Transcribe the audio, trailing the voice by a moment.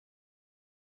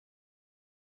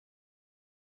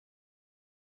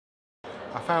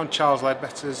I found Charles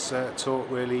Ledbetter's talk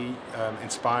really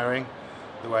inspiring,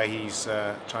 the way he's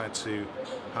trying to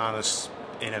harness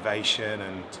innovation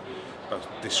and both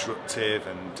disruptive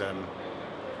and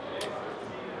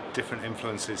different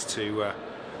influences to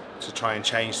try and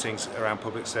change things around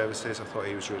public services. I thought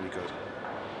he was really good.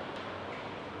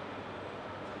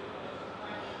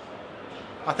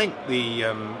 I think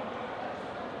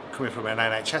coming from an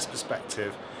NHS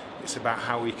perspective, it's about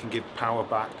how we can give power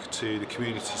back to the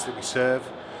communities that we serve,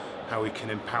 how we can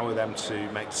empower them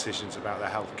to make decisions about their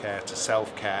healthcare, to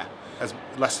self-care. As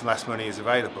less and less money is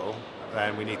available,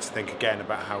 then we need to think again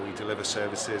about how we deliver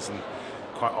services, and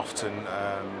quite often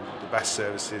the best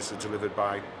services are delivered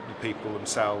by the people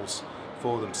themselves,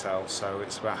 for themselves, so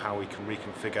it's about how we can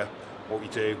reconfigure what we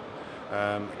do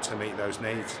to meet those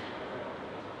needs.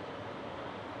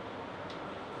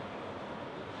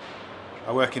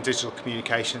 I work in digital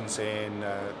communications in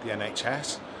the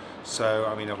NHS, so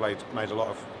I've made a lot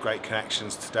of great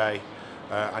connections today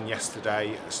and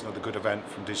yesterday. It's another good event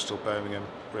from Digital Birmingham,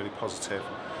 really positive.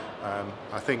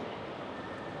 I think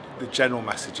the general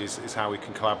message is how we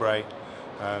can collaborate,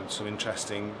 some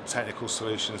interesting technical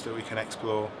solutions that we can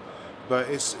explore, but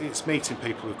it's meeting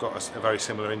people who've got a very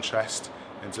similar interest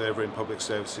in delivering public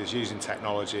services, using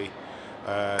technology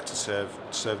to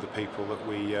serve the people that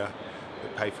we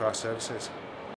that pay for our services.